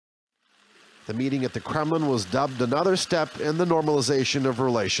The meeting at the Kremlin was dubbed another step in the normalization of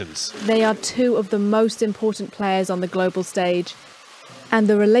relations. They are two of the most important players on the global stage. And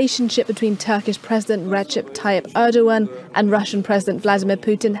the relationship between Turkish President Recep Tayyip Erdogan and Russian President Vladimir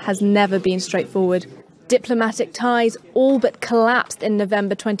Putin has never been straightforward. Diplomatic ties all but collapsed in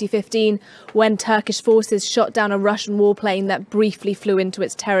November 2015 when Turkish forces shot down a Russian warplane that briefly flew into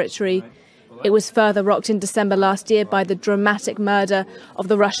its territory. It was further rocked in December last year by the dramatic murder of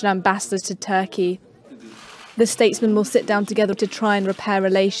the Russian ambassador to Turkey. The statesmen will sit down together to try and repair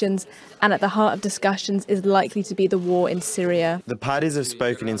relations, and at the heart of discussions is likely to be the war in Syria. The parties have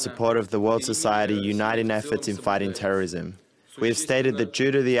spoken in support of the world society uniting efforts in fighting terrorism. We have stated that due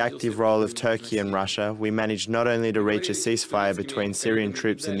to the active role of Turkey and Russia, we managed not only to reach a ceasefire between Syrian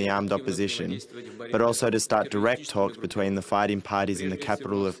troops and the armed opposition, but also to start direct talks between the fighting parties in the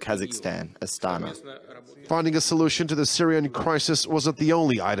capital of Kazakhstan, Astana. Finding a solution to the Syrian crisis wasn't the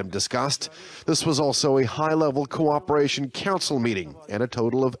only item discussed. This was also a high-level cooperation council meeting, and a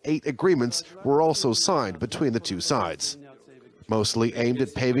total of 8 agreements were also signed between the two sides, mostly aimed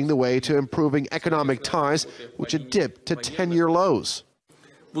at paving the way to improving economic ties, which had dipped to 10-year lows.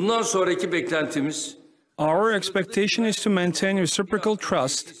 Our expectation is to maintain reciprocal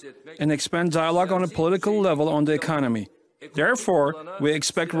trust and expand dialogue on a political level on the economy. Therefore, we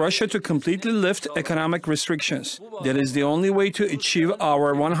expect Russia to completely lift economic restrictions. That is the only way to achieve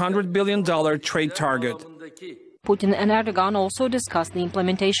our $100 billion trade target. Putin and Erdogan also discussed the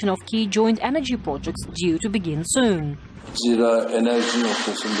implementation of key joint energy projects due to begin soon.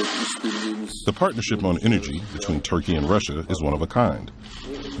 The partnership on energy between Turkey and Russia is one of a kind.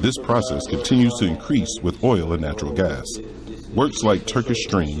 This process continues to increase with oil and natural gas. Works like Turkish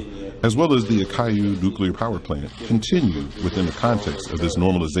Stream, as well as the Akayu nuclear power plant, continue within the context of this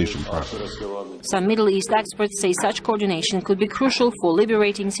normalization process. Some Middle East experts say such coordination could be crucial for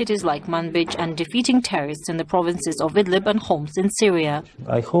liberating cities like Manbij and defeating terrorists in the provinces of Idlib and Homs in Syria.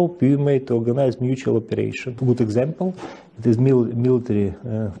 I hope we may organize mutual operation. A good example, it is military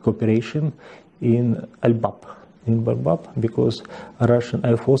cooperation in Al-Bab. In Barbab, because Russian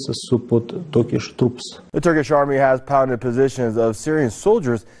air forces support Turkish troops. The Turkish army has pounded positions of Syrian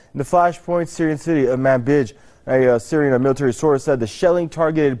soldiers in the flashpoint Syrian city of Manbij. A Syrian military source said the shelling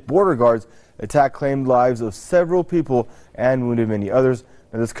targeted border guards. Attack claimed lives of several people and wounded many others.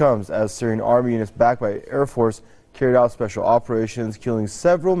 And this comes as Syrian army units backed by Air Force carried out special operations, killing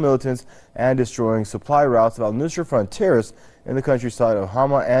several militants and destroying supply routes of al-Nusra Front terrorists in the countryside of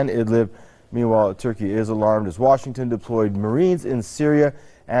Hama and Idlib. Meanwhile, Turkey is alarmed as Washington deployed Marines in Syria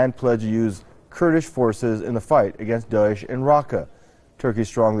and pledged to use Kurdish forces in the fight against Daesh in Raqqa. Turkey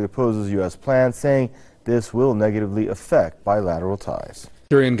strongly opposes U.S. plans, saying this will negatively affect bilateral ties.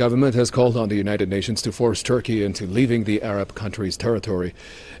 The Syrian government has called on the United Nations to force Turkey into leaving the Arab country's territory.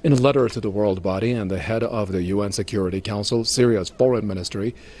 In a letter to the world body and the head of the UN Security Council, Syria's foreign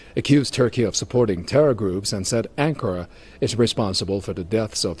ministry accused Turkey of supporting terror groups and said Ankara is responsible for the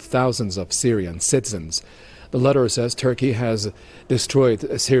deaths of thousands of Syrian citizens. The letter says Turkey has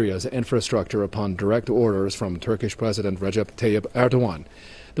destroyed Syria's infrastructure upon direct orders from Turkish President Recep Tayyip Erdogan.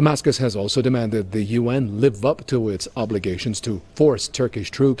 Damascus has also demanded the UN live up to its obligations to force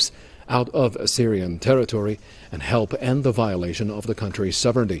Turkish troops out of Syrian territory and help end the violation of the country's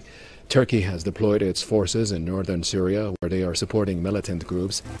sovereignty. Turkey has deployed its forces in northern Syria, where they are supporting militant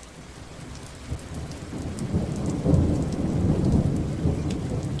groups.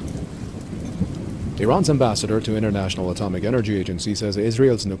 Iran's ambassador to International Atomic Energy Agency says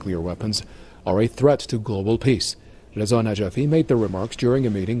Israel's nuclear weapons are a threat to global peace. Reza Najafi made the remarks during a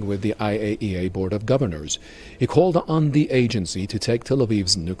meeting with the IAEA Board of Governors. He called on the agency to take Tel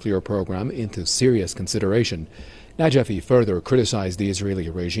Aviv's nuclear program into serious consideration. Najafi further criticized the Israeli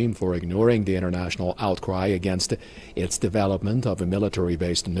regime for ignoring the international outcry against its development of a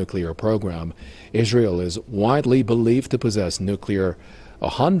military-based nuclear program. Israel is widely believed to possess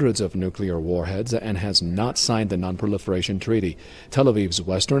hundreds of nuclear warheads and has not signed the Non-Proliferation Treaty. Tel Aviv's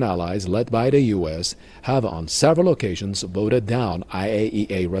Western allies, led by the U.S., have on several occasions voted down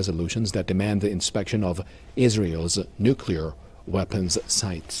IAEA resolutions that demand the inspection of Israel's nuclear weapons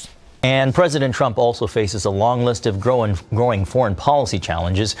sites. And President Trump also faces a long list of growing foreign policy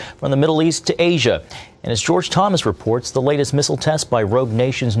challenges from the Middle East to Asia. And as George Thomas reports, the latest missile tests by rogue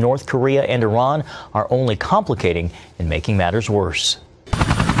nations North Korea and Iran are only complicating and making matters worse.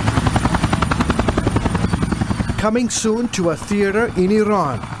 Coming soon to a theater in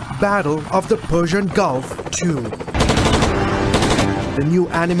Iran, Battle of the Persian Gulf 2. The new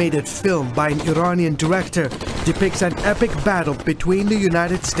animated film by an Iranian director depicts an epic battle between the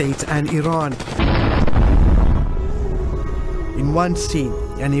United States and Iran. In one scene,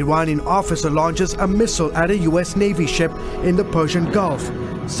 An Iranian officer launches a missile at a U.S. Navy ship in the Persian Gulf.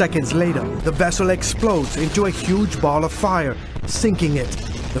 Seconds later, the vessel explodes into a huge ball of fire, sinking it.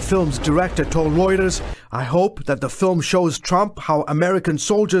 The film's director told Reuters, "I hope that the film shows Trump how American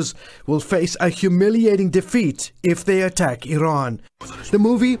soldiers will face a humiliating defeat if they attack Iran." The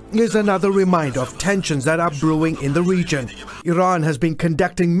movie is another reminder of tensions that are brewing in the region. Iran has been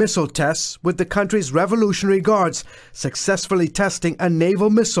conducting missile tests, with the country's Revolutionary Guards successfully testing a naval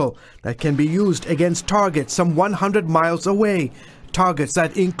missile that can be used against targets some 100 miles away, targets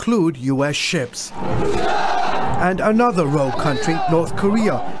that include U.S. ships. And another rogue country, North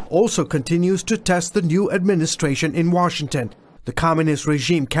Korea, also continues to test the new administration in Washington. The communist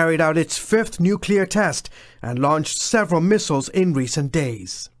regime carried out its 5th nuclear test and launched several missiles in recent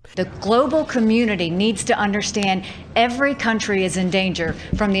days. The global community needs to understand every country is in danger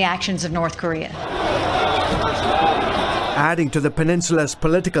from the actions of North Korea. Adding to the peninsula's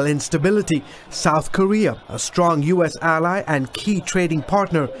political instability, South Korea, a strong U.S. ally and key trading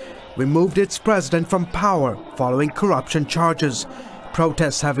partner, removed its president from power following corruption charges.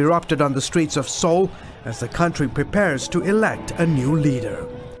 Protests have erupted on the streets of Seoul as the country prepares to elect a new leader.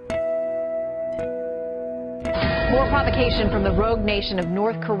 More provocation from the rogue nation of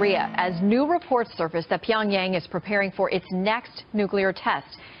North Korea as new reports surface that Pyongyang is preparing for its next nuclear test.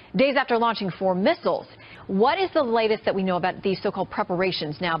 Days after launching 4 missiles, what is the latest that we know about these so-called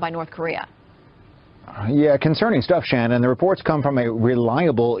preparations now by North Korea? Yeah, concerning stuff, Shannon. The reports come from a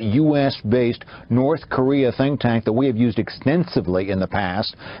reliable U.S.-based North Korea think tank that we have used extensively in the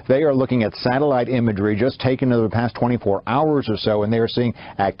past. They are looking at satellite imagery just taken over the past 24 hours or so, and they are seeing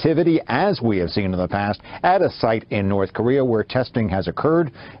activity, as we have seen in the past, at a site in North Korea where testing has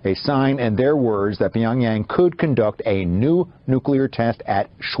occurred, a sign, in their words, that Pyongyang could conduct a new nuclear test at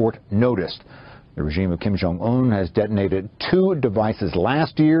short notice. The regime of Kim Jong-un has detonated 2 devices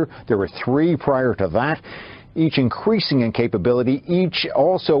last year. There were 3 prior to that, each increasing in capability, each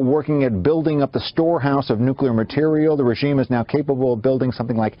also working at building up the storehouse of nuclear material. The regime is now capable of building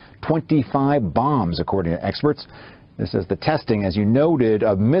something like 25 bombs, according to experts. This is the testing, as you noted,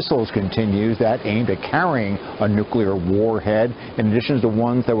 of missiles continues, that aimed at carrying a nuclear warhead. In addition to the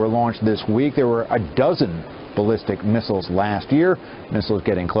ones that were launched this week, there were a dozen ballistic missiles last year. Missiles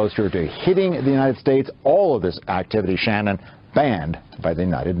getting closer to hitting the United States. All of this activity, Shannon, banned by the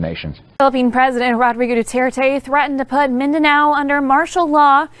United Nations. Philippine President Rodrigo Duterte threatened to put Mindanao under martial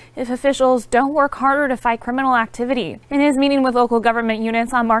law if officials don't work harder to fight criminal activity. In his meeting with local government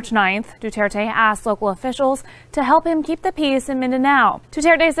units on March 9th, Duterte asked local officials to help him keep the peace in Mindanao.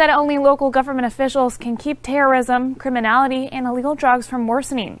 Duterte said only local government officials can keep terrorism, criminality, and illegal drugs from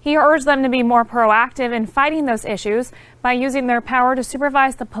worsening. He urged them to be more proactive in fighting those issues by using their power to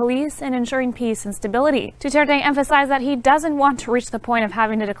supervise the police and ensuring peace and stability. Duterte emphasized that he doesn't want to reach the point of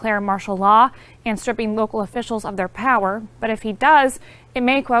having to declare martial law and stripping local officials of their power, but if he does, it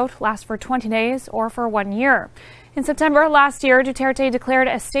may, quote, last for 20 days or for 1 year. In September last year, Duterte declared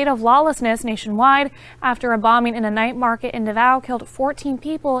a state of lawlessness nationwide after a bombing in a night market in Davao killed 14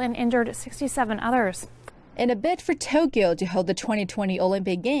 people and injured 67 others. In a bid for Tokyo to hold the 2020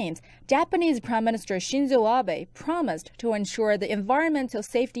 Olympic Games, Japanese Prime Minister Shinzo Abe promised to ensure the environmental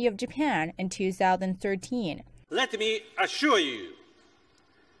safety of Japan in 2013. Let me assure you,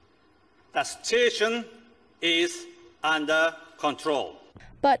 the situation is under control.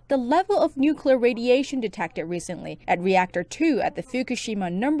 But the level of nuclear radiation detected recently at Reactor 2 at the Fukushima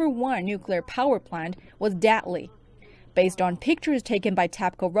 #1 nuclear power plant was deadly. Based on pictures taken by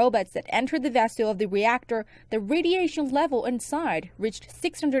TAPCO robots that entered the vessel of the reactor, the radiation level inside reached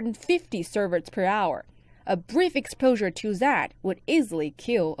 650 sieverts per hour. A brief exposure to that would easily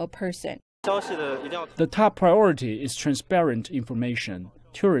kill a person. The top priority is transparent information.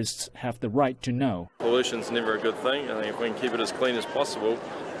 Tourists have the right to know. Pollution's never a good thing. I think if we can keep it as clean as possible,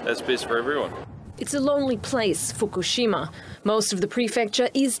 that's best for everyone. It's a lonely place, Fukushima. Most of the prefecture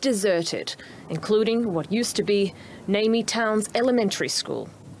is deserted, including what used to be Namie Town's elementary school.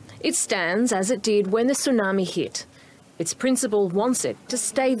 It stands as it did when the tsunami hit. Its principal wants it to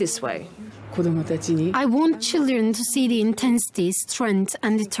stay this way. I want children to see the intensity, strength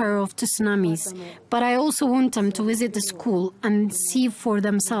and the terror of the tsunamis, but I also want them to visit the school and see for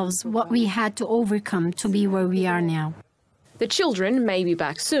themselves what we had to overcome to be where we are now. The children may be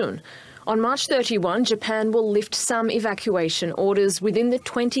back soon. On March 31, Japan will lift some evacuation orders within the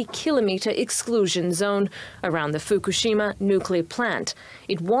 20-kilometre exclusion zone around the Fukushima nuclear plant.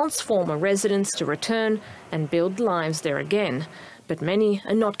 It wants former residents to return and build lives there again, but many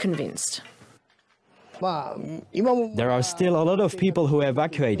are not convinced. There are still a lot of people who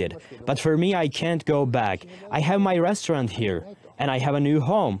evacuated, but for me I can't go back. I have my restaurant here, and I have a new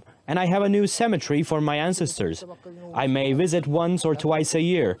home, and I have a new cemetery for my ancestors. I may visit once or twice a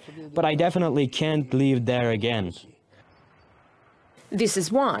year, but I definitely can't live there again. This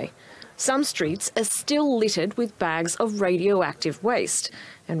is why some streets are still littered with bags of radioactive waste,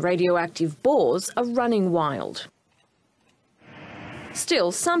 and radioactive boars are running wild.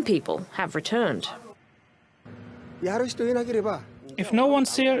 Still, some people have returned. If no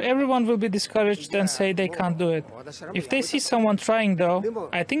one's here, everyone will be discouraged and say they can't do it. If they see someone trying, though,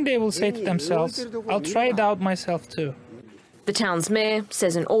 I think they will say to themselves, I'll try it out myself too. The town's mayor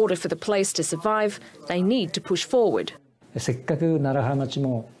says in order for the place to survive, they need to push forward.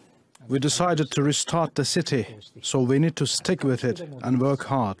 We decided to restart the city, so we need to stick with it and work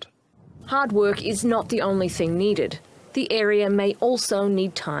hard. Hard work is not the only thing needed. The area may also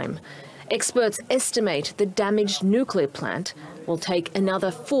need time. Experts estimate the damaged nuclear plant will take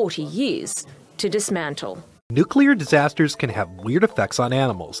another 40 years to dismantle. Nuclear disasters can have weird effects on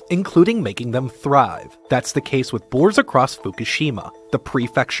animals, including making them thrive. That's the case with boars across Fukushima. The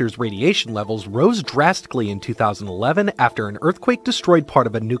prefecture's radiation levels rose drastically in 2011 after an earthquake destroyed part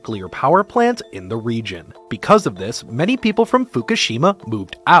of a nuclear power plant in the region. Because of this, many people from Fukushima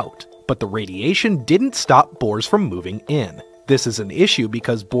moved out, but the radiation didn't stop boars from moving in. This is an issue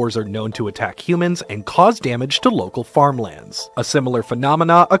because boars are known to attack humans and cause damage to local farmlands. A similar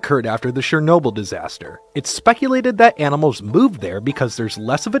phenomena occurred after the Chernobyl disaster. It's speculated that animals moved there because there's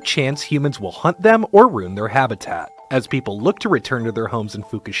less of a chance humans will hunt them or ruin their habitat. As people look to return to their homes in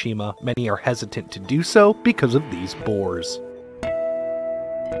Fukushima, many are hesitant to do so because of these boars.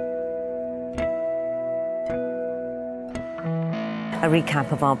 A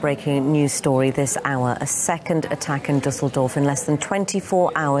recap of our breaking news story this hour. A second attack in Dusseldorf in less than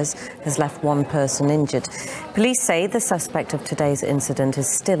 24 hours has left one person injured. Police say the suspect of today's incident is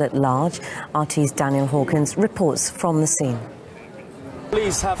still at large. RT's Daniel Hawkins reports from the scene.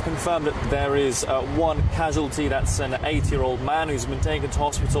 Police have confirmed that there is one casualty. That's an 80-year-old man who's been taken to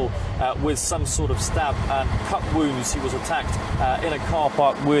hospital with some sort of stab and cut wounds. He was attacked in a car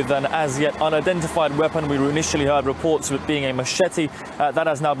park with an as-yet unidentified weapon. We initially heard reports of it being a machete. That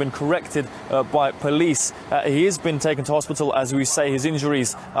has now been corrected by police. He has been taken to hospital. As we say, his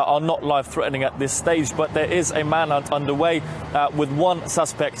injuries are not life-threatening at this stage, but there is a manhunt underway with one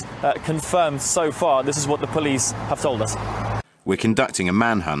suspect confirmed so far. This is what the police have told us. We're conducting a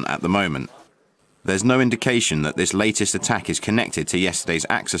manhunt at the moment. There's no indication that this latest attack is connected to yesterday's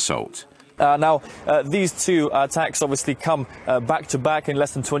axe assault. These two attacks obviously come back to back in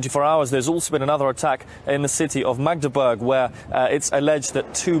less than 24 hours. There's also been another attack in the city of Magdeburg where it's alleged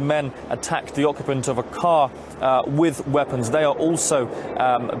that two men attacked the occupant of a car with weapons. They are also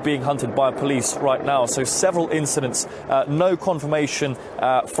being hunted by police right now. So several incidents, no confirmation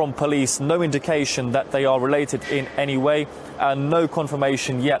from police, no indication that they are related in any way, and no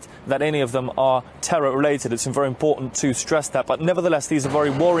confirmation yet that any of them are terror related. It's very important to stress that, but nevertheless these are very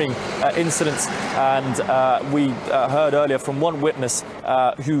worrying incidents, and we heard earlier from one witness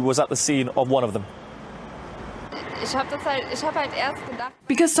who was at the scene of one of them.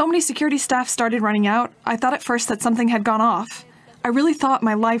 Because so many security staff started running out, I thought at first that something had gone off. I really thought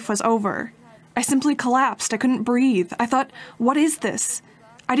my life was over. I simply collapsed. I couldn't breathe. I thought, what is this?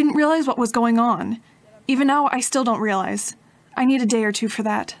 I didn't realize what was going on. Even now, I still don't realize. I need a day or two for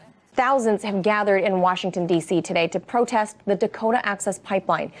that. Thousands have gathered in Washington, D.C. today to protest the Dakota Access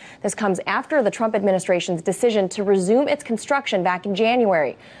Pipeline. This comes after the Trump administration's decision to resume its construction back in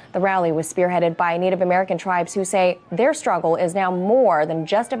January. The rally was spearheaded by Native American tribes who say their struggle is now more than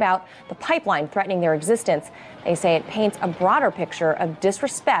just about the pipeline threatening their existence. They say it paints a broader picture of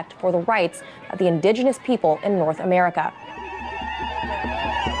disrespect for the rights of the indigenous people in North America.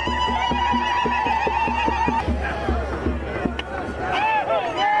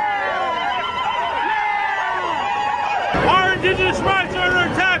 Our indigenous rights are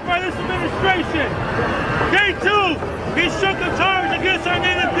under attack by this administration. Day 2, he shook the charge against our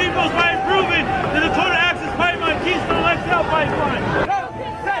native peoples by improving the Dakota Access Pipeline, Keystone XL Pipeline. No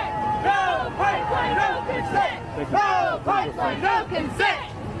consent! No pipeline! No consent! No pipeline! No consent!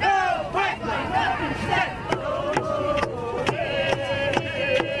 No pipeline! No consent!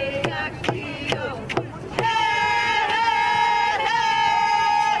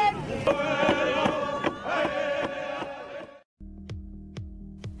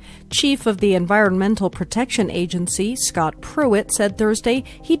 chief of the Environmental Protection Agency, Scott Pruitt, said Thursday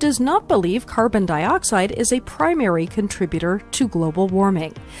he does not believe carbon dioxide is a primary contributor to global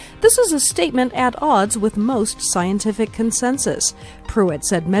warming. This is a statement at odds with most scientific consensus. Pruitt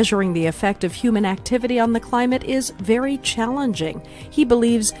said measuring the effect of human activity on the climate is very challenging. He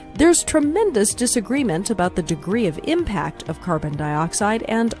believes there's tremendous disagreement about the degree of impact of carbon dioxide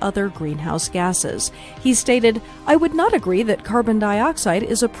and other greenhouse gases. He stated, "I would not agree that carbon dioxide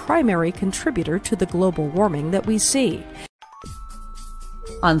is a primary contributor to the global warming that we see."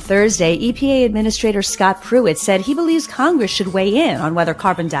 On Thursday, EPA Administrator Scott Pruitt said he believes Congress should weigh in on whether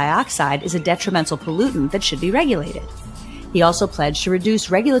carbon dioxide is a detrimental pollutant that should be regulated. He also pledged to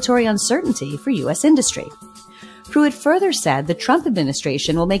reduce regulatory uncertainty for U.S. industry. Pruitt further said the Trump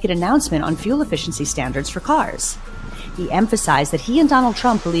administration will make an announcement on fuel efficiency standards for cars. He emphasized that he and Donald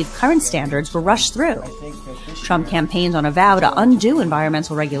Trump believe current standards were rushed through. Trump campaigned on a vow to undo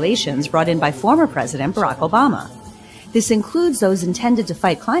environmental regulations brought in by former President Barack Obama. This includes those intended to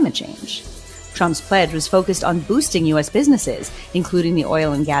fight climate change. Trump's pledge was focused on boosting U.S. businesses, including the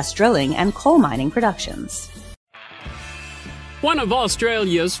oil and gas drilling and coal mining productions. One of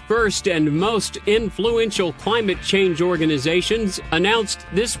Australia's first and most influential climate change organizations announced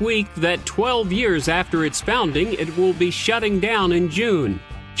this week that 12 years after its founding, it will be shutting down in June.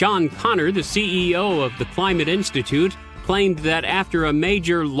 John Connor, the CEO of the Climate Institute, claimed that after a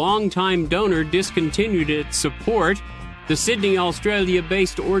major longtime donor discontinued its support, the Sydney,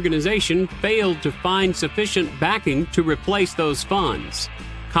 Australia-based organization failed to find sufficient backing to replace those funds.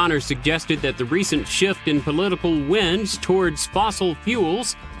 Connor suggested that the recent shift in political winds towards fossil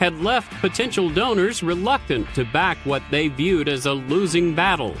fuels had left potential donors reluctant to back what they viewed as a losing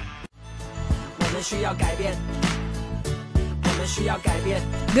battle.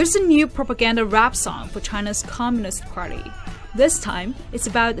 There's a new propaganda rap song for China's Communist Party. This time, it's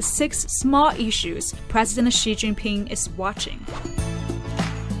about the 6 small issues President Xi Jinping is watching.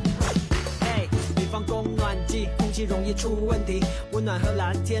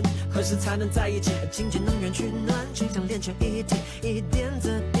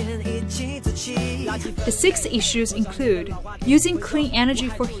 The 6 issues include using clean energy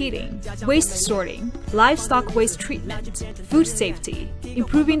for heating, waste sorting, livestock waste treatment, food safety,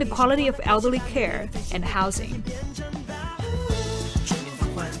 improving the quality of elderly care, and housing.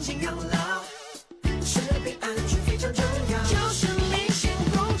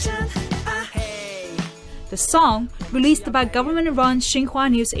 The song, released by government-run Xinhua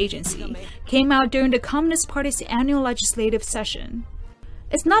News Agency, came out during the Communist Party's annual legislative session.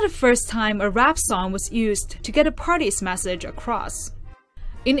 It's not the first time a rap song was used to get a party's message across.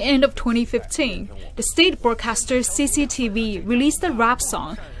 In the end of 2015, the state broadcaster CCTV released a rap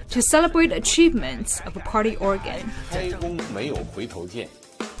song to celebrate achievements of a party organ.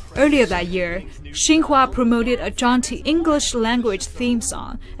 Earlier that year, Xinhua promoted a jaunty English language theme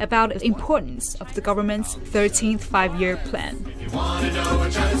song about the importance of the government's 13th five-year plan. You want to know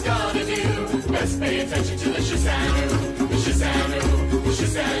what China's gonna do? Let's pay attention to the Shizanu, the Shizanu, the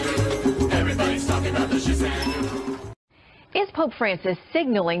Shizanu. Everybody's talking about the Shizanu. Is Pope Francis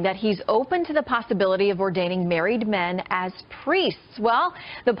signaling that he's open to the possibility of ordaining married men as priests? Well,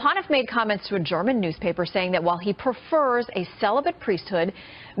 the pontiff made comments to a German newspaper saying that while he prefers a celibate priesthood,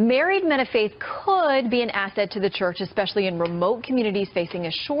 married men of faith could be an asset to the church, especially in remote communities facing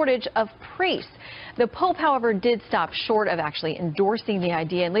a shortage of priests. The Pope, however, did stop short of actually endorsing the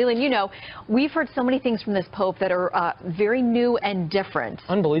idea. And Leland, you know, we've heard so many things from this Pope that are very new and different.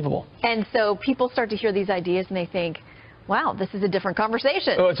 Unbelievable. And so people start to hear these ideas and they think, wow, this is a different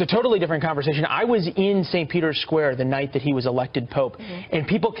conversation. Oh, it's a totally different conversation. I was in St. Peter's Square the night that he was elected Pope, and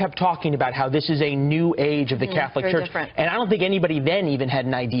people kept talking about how this is a new age of the Catholic Church. Different. And I don't think anybody then even had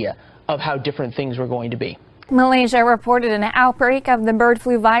an idea of how different things were going to be. Malaysia reported an outbreak of the bird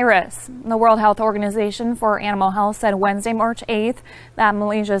flu virus. The World Health Organization for Animal Health said Wednesday, March 8th, that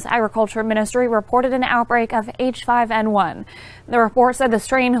Malaysia's Agriculture Ministry reported an outbreak of H5N1. The report said the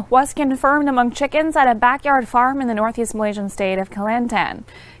strain was confirmed among chickens at a backyard farm in the northeast Malaysian state of Kelantan.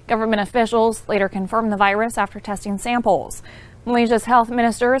 Government officials later confirmed the virus after testing samples. Malaysia's health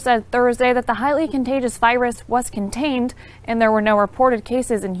minister said Thursday that the highly contagious virus was contained and there were no reported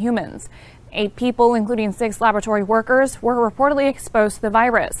cases in humans. 8 people, including 6 laboratory workers, were reportedly exposed to the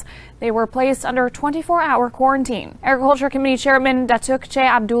virus. They were placed under 24-hour quarantine. Agriculture Committee Chairman Datuk Che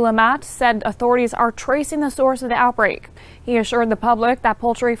Abdul Ahmad said authorities are tracing the source of the outbreak. He assured the public that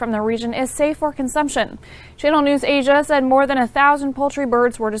poultry from the region is safe for consumption. Channel News Asia said more than 1,000 poultry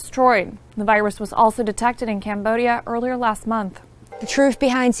birds were destroyed. The virus was also detected in Cambodia earlier last month. The truth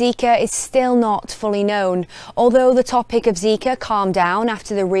behind Zika is still not fully known. Although the topic of Zika calmed down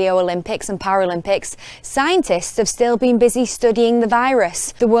after the Rio Olympics and Paralympics, scientists have still been busy studying the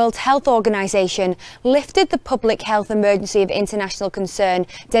virus. The World Health Organization lifted the Public Health Emergency of International Concern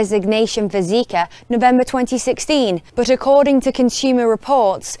designation for Zika November 2016. But according to Consumer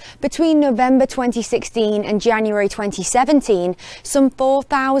Reports, between November 2016 and January 2017, some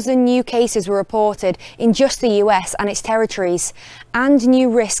 4,000 new cases were reported in just the US and its territories. And new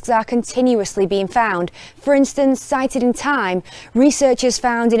risks are continuously being found. For instance, cited in Time, researchers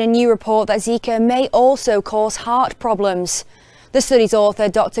found in a new report that Zika may also cause heart problems. The study's author,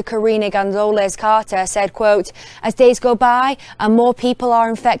 Dr. Karina Gonzalez Carter, said, quote, "As days go by and more people are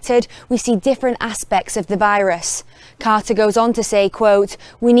infected, we see different aspects of the virus." Carter goes on to say, quote,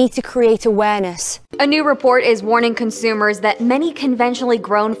 "We need to create awareness." A new report is warning consumers that many conventionally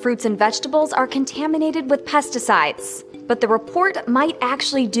grown fruits and vegetables are contaminated with pesticides. But the report might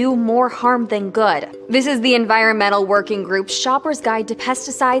actually do more harm than good. This is the Environmental Working Group's Shopper's Guide to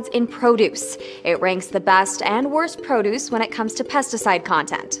Pesticides in Produce. It ranks the best and worst produce when it comes to pesticide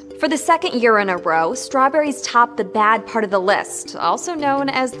content. For the second year in a row, strawberries top the bad part of the list, also known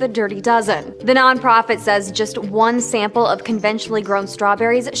as the Dirty Dozen. The nonprofit says just one sample of conventionally grown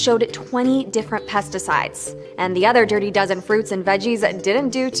strawberries showed 20 different pesticides. And the other Dirty Dozen fruits and veggies didn't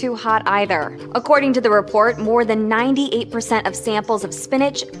do too hot either. According to the report, more than 98% of samples of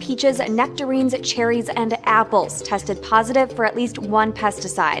spinach, peaches, nectarines, cherries, and apples tested positive for at least one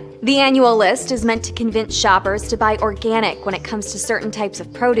pesticide. The annual list is meant to convince shoppers to buy organic when it comes to certain types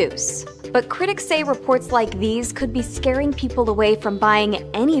of produce. But critics say reports like these could be scaring people away from buying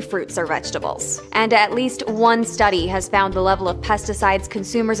any fruits or vegetables. And at least one study has found the level of pesticides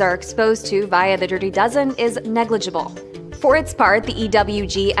consumers are exposed to via the Dirty Dozen is negligible. For its part, the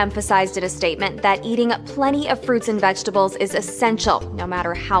EWG emphasized in a statement that eating plenty of fruits and vegetables is essential, no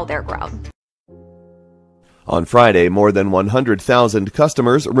matter how they're grown. On Friday, more than 100,000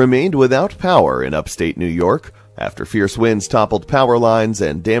 customers remained without power in upstate New York. After fierce winds toppled power lines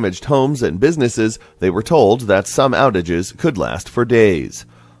and damaged homes and businesses, they were told that some outages could last for days.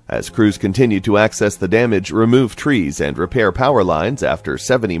 As crews continued to access the damage, remove trees, and repair power lines after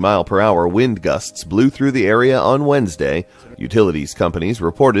 70-mile-per-hour wind gusts blew through the area on Wednesday, utilities companies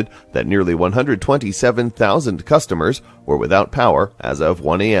reported that nearly 127,000 customers were without power as of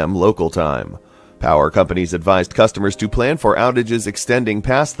 1 a.m. local time. Power companies advised customers to plan for outages extending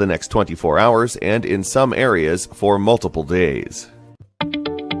past the next 24 hours and in some areas for multiple days.